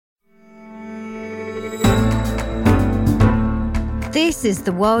This is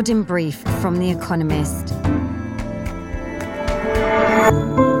The World in Brief from The Economist.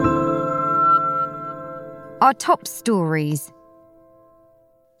 Our top stories.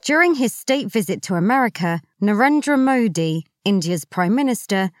 During his state visit to America, Narendra Modi, India's Prime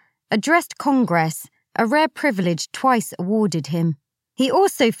Minister, addressed Congress, a rare privilege twice awarded him. He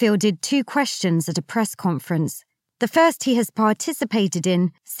also fielded 2 questions at a press conference, the first he has participated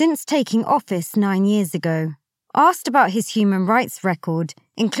in since taking office 9 years ago. Asked about his human rights record,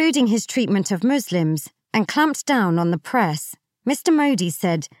 including his treatment of Muslims, and clamped down on the press, Mr. Modi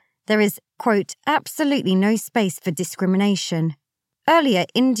said there is, quote, absolutely no space for discrimination. Earlier,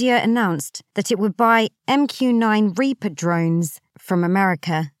 India announced that it would buy MQ-9 Reaper drones from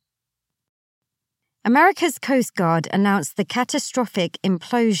America. America's Coast Guard announced the catastrophic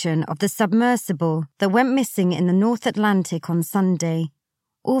implosion of the submersible that went missing in the North Atlantic on Sunday.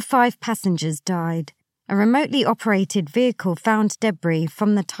 All 5 passengers died. A remotely operated vehicle found debris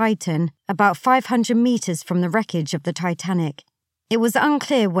from the Titan about 500 meters from the wreckage of the Titanic. It was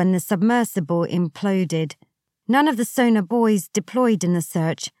unclear when the submersible imploded. None of the sonar buoys deployed in the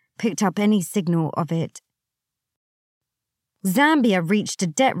search picked up any signal of it. Zambia reached a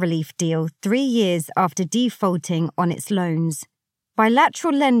debt relief deal 3 years after defaulting on its loans.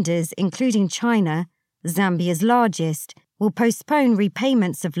 Bilateral lenders, including China, Zambia's largest, will postpone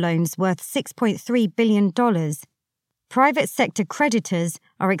repayments of loans worth $6.3 billion. Private sector creditors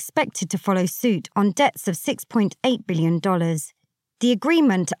are expected to follow suit on debts of $6.8 billion. The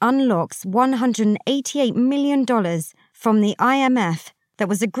agreement unlocks $188 million from the IMF that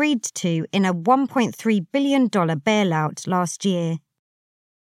was agreed to in a $1.3 billion bailout last year.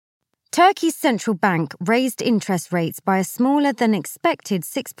 Turkey's central bank raised interest rates by a smaller than expected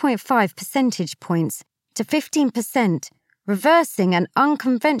 6.5 percentage points to 15%, reversing an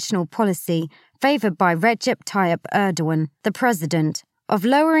unconventional policy favoured by Recep Tayyip Erdogan, the president, of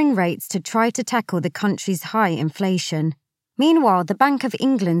lowering rates to try to tackle the country's high inflation. Meanwhile, the Bank of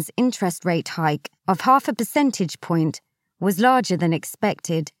England's interest rate hike of 0.5 percentage point was larger than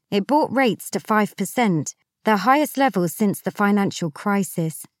expected. It brought rates to 5%, their highest level since the financial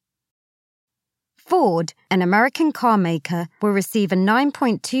crisis. Ford, an American car maker, will receive a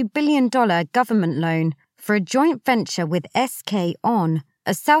 $9.2 billion government loan for a joint venture with SK On,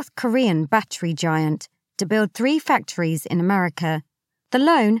 a South Korean battery giant, to build 3 factories in America. The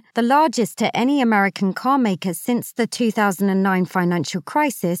loan, the largest to any American car maker since the 2009 financial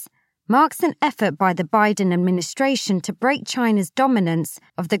crisis, marks an effort by the Biden administration to break China's dominance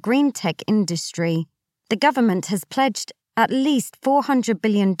of the green tech industry. The government has pledged at least $400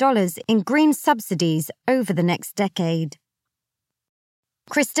 billion in green subsidies over the next decade.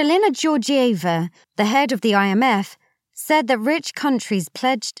 Kristalina Georgieva, the head of the IMF, said that rich countries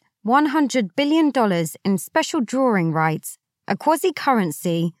pledged $100 billion in special drawing rights, a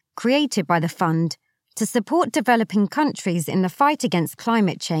quasi-currency created by the fund, to support developing countries in the fight against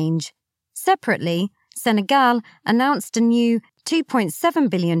climate change. Separately, Senegal announced a new $2.7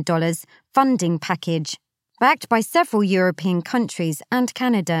 billion funding package, backed by several European countries and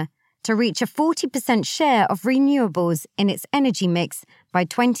Canada, to reach a 40% share of renewables in its energy mix by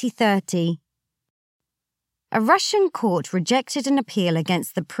 2030. A Russian court rejected an appeal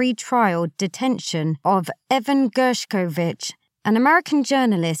against the pre-trial detention of Evan Gershkovich, an American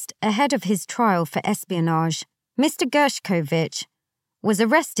journalist, ahead of his trial for espionage. Mr. Gershkovich was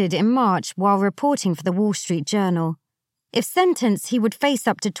arrested in March while reporting for the Wall Street Journal. If sentenced, he would face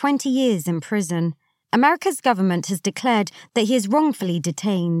up to 20 years in prison. America's government has declared that he is wrongfully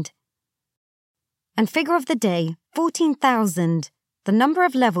detained. And figure of the day, 14,000, the number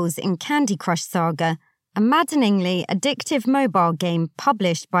of levels in Candy Crush Saga, a maddeningly addictive mobile game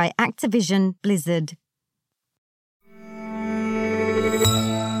published by Activision Blizzard.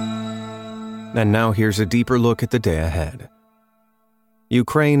 And now here's a deeper look at the day ahead.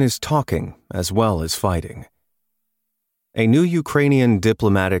 Ukraine is talking as well as fighting. A new Ukrainian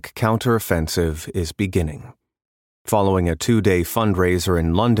diplomatic counteroffensive is beginning. Following a 2-day fundraiser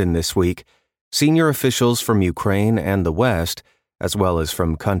in London this week, senior officials from Ukraine and the West, as well as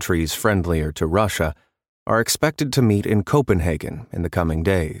from countries friendlier to Russia, are expected to meet in Copenhagen in the coming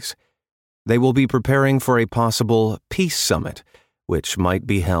days. They will be preparing for a possible peace summit, which might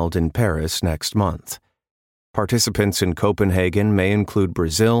be held in Paris next month. Participants in Copenhagen may include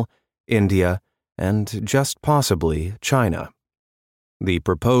Brazil, India, and just possibly China. The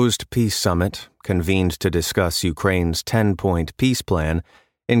proposed peace summit, convened to discuss Ukraine's 10-point peace plan,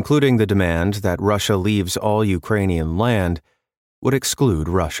 including the demand that Russia leaves all Ukrainian land, would exclude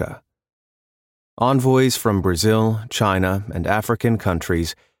Russia. Envoys from Brazil, China, and African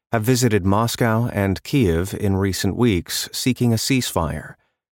countries have visited Moscow and Kyiv in recent weeks seeking a ceasefire.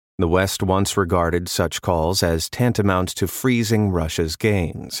 The West once regarded such calls as tantamount to freezing Russia's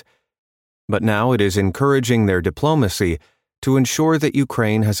gains. But now it is encouraging their diplomacy to ensure that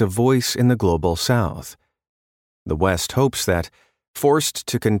Ukraine has a voice in the global South. The West hopes that, forced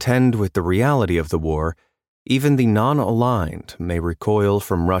to contend with the reality of the war, even the non-aligned may recoil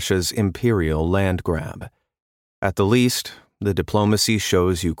from Russia's imperial land grab. At the least, the diplomacy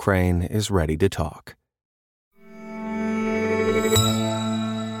shows Ukraine is ready to talk.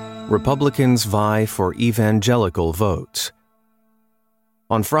 Republicans vie for evangelical votes.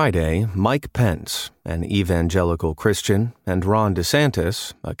 On Friday, Mike Pence, an evangelical Christian, and Ron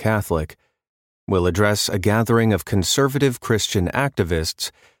DeSantis, a Catholic, will address a gathering of conservative Christian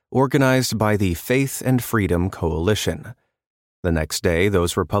activists organized by the Faith and Freedom Coalition. The next day,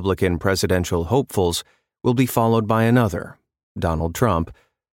 those Republican presidential hopefuls will be followed by another, Donald Trump,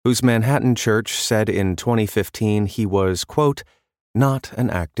 whose Manhattan church said in 2015 he was, quote, not an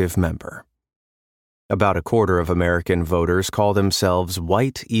active member. About a quarter of American voters call themselves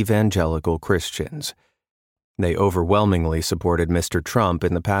white evangelical Christians. They overwhelmingly supported Mr. Trump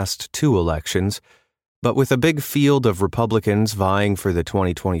in the past 2 elections, but with a big field of Republicans vying for the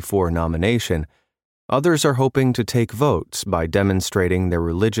 2024 nomination, others are hoping to take votes by demonstrating their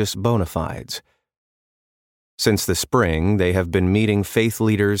religious bona fides. Since the spring, they have been meeting faith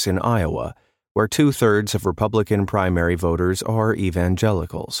leaders in Iowa, where 2/3 of Republican primary voters are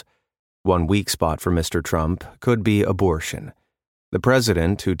evangelicals. One weak spot for Mr. Trump could be abortion. The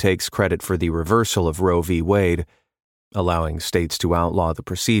president, who takes credit for the reversal of Roe v. Wade, allowing states to outlaw the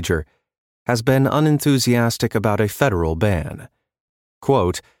procedure, has been unenthusiastic about a federal ban.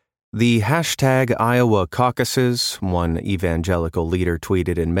 Quote, the hashtag Iowa caucuses, one evangelical leader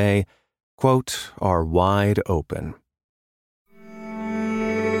tweeted in May, quote, are wide open.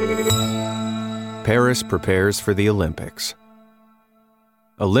 Paris prepares for the Olympics.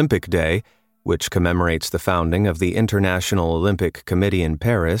 Olympic Day, which commemorates the founding of the International Olympic Committee in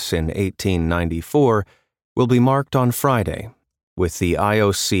Paris in 1894, will be marked on Friday, with the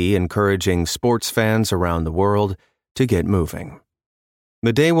IOC encouraging sports fans around the world to get moving.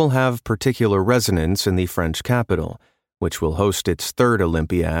 The day will have particular resonance in the French capital, which will host its 3rd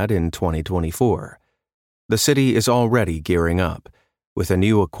Olympiad in 2024. The city is already gearing up, with a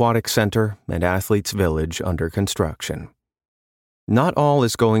new aquatic center and athletes' village under construction. Not all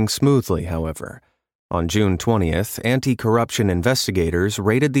is going smoothly, however. On June 20th, anti-corruption investigators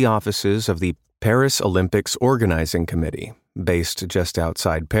raided the offices of the Paris Olympics Organizing Committee, based just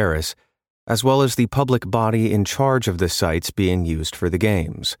outside Paris, as well as the public body in charge of the sites being used for the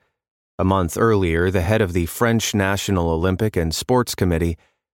Games. A month earlier, the head of the French National Olympic and Sports Committee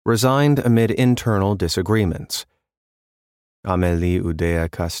resigned amid internal disagreements. Amélie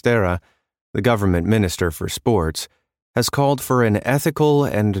Oudéa-Castéra, the government minister for sports, has called for an ethical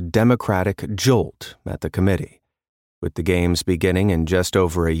and democratic jolt at the committee. With the Games beginning in just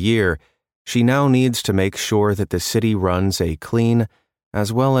over a year, she now needs to make sure that the city runs a clean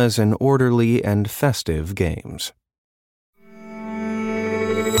as well as an orderly and festive Games.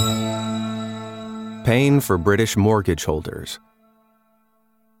 Pain for British mortgage holders.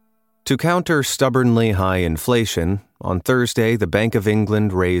 To counter stubbornly high inflation, on Thursday the Bank of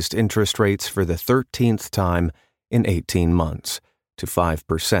England raised interest rates for the 13th time in 18 months to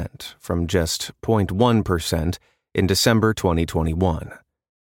 5% from just 0.1% in December 2021.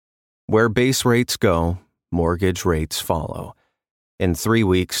 Where base rates go, mortgage rates follow. In 3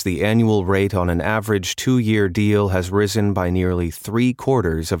 weeks, the annual rate on an average 2-year deal has risen by nearly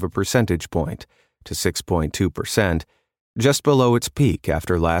 0.75 of a percentage point to 6.2%, just below its peak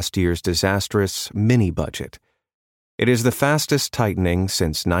after last year's disastrous mini-budget. It is the fastest tightening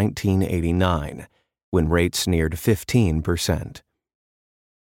since 1989, when rates neared 15%.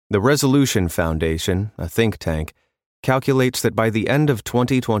 The Resolution Foundation, a think tank, calculates that by the end of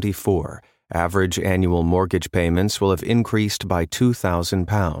 2024, average annual mortgage payments will have increased by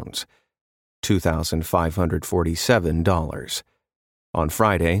 £2,000, $2,547. On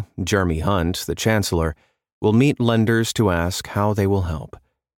Friday, Jeremy Hunt, the Chancellor, will meet lenders to ask how they will help.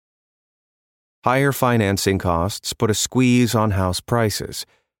 Higher financing costs put a squeeze on house prices,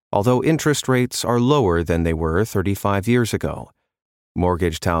 although interest rates are lower than they were 35 years ago.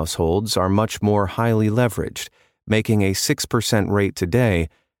 Mortgaged households are much more highly leveraged, making a 6% rate today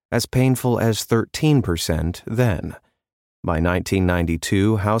as painful as 13% then. By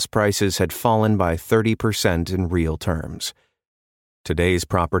 1992, house prices had fallen by 30% in real terms. Today's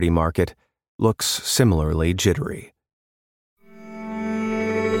property market looks similarly jittery.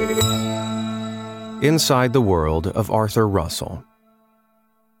 Inside the world of Arthur Russell.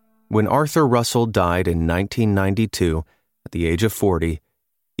 When Arthur Russell died in 1992, at the age of 40,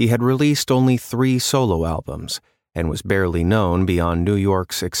 he had released only 3 solo albums and was barely known beyond New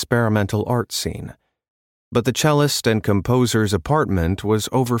York's experimental art scene. But the cellist and composer's apartment was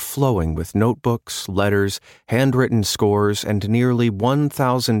overflowing with notebooks, letters, handwritten scores, and nearly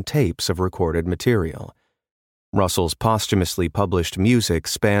 1,000 tapes of recorded material. Russell's posthumously published music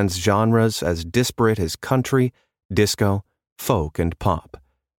spans genres as disparate as country, disco, folk, and pop.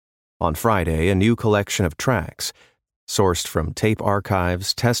 On Friday, a new collection of tracks, sourced from tape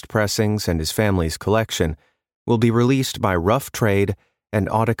archives, test pressings, and his family's collection, will be released by Rough Trade and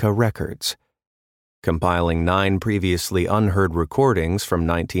Audica Records. Compiling 9 previously unheard recordings from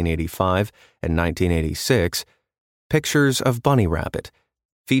 1985 and 1986, Pictures of Bunny Rabbit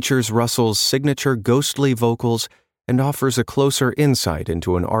features Russell's signature ghostly vocals and offers a closer insight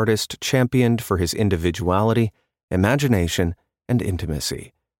into an artist championed for his individuality, imagination, and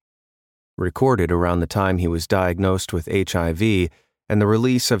intimacy. Recorded around the time he was diagnosed with HIV and the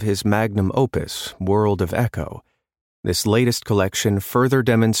release of his magnum opus, World of Echo, this latest collection further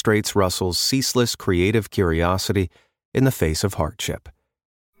demonstrates Russell's ceaseless creative curiosity in the face of hardship.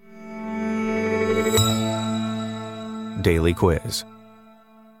 Daily Quiz.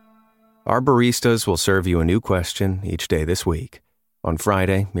 Our baristas will serve you a new question each day this week. On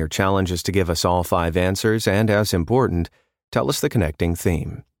Friday, your challenge is to give us all 5 answers and, as important, tell us the connecting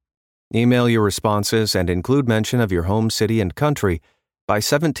theme. Email your responses and include mention of your home city and country by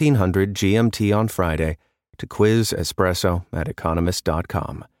 1700 GMT on Friday to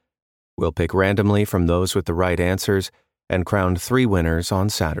quizespresso@economist.com. We'll pick randomly from those with the right answers and crown 3 winners on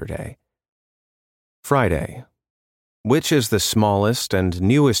Saturday. Friday. Which is the smallest and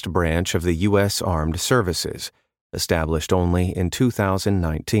newest branch of the U.S. Armed Services, established only in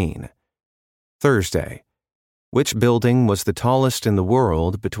 2019? Thursday. Which building was the tallest in the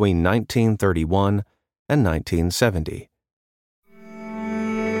world between 1931 and 1970?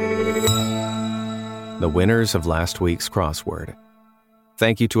 The winners of last week's crossword.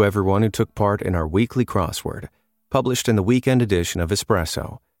 Thank you to everyone who took part in our weekly crossword, published in the weekend edition of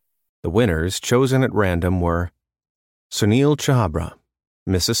Espresso. The winners chosen at random were Sunil Chabra,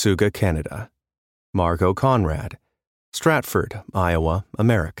 Mississauga, Canada; Margot Conrad, Stratford, Iowa,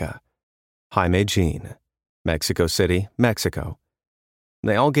 America; Jaime Jean, Mexico City, Mexico.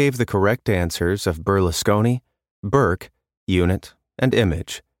 They all gave the correct answers of Berlusconi, Burke, Unit, and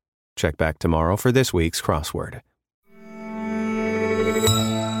Image. Check back tomorrow for this week's crossword.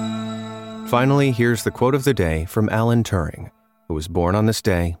 Finally, here's the quote of the day from Alan Turing, who was born on this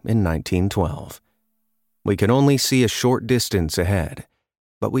day in 1912. We can only see a short distance ahead,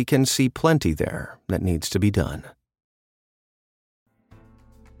 but we can see plenty there that needs to be done.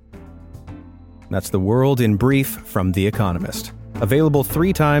 That's the world in brief from The Economist, available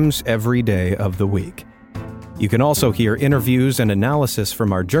 3 times every day of the week. You can also hear interviews and analysis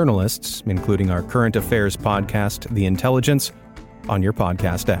from our journalists, including our current affairs podcast, The Intelligence, on your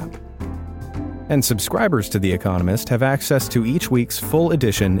podcast app. And subscribers to The Economist have access to each week's full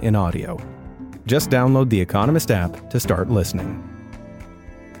edition in audio. Just download the Economist app to start listening.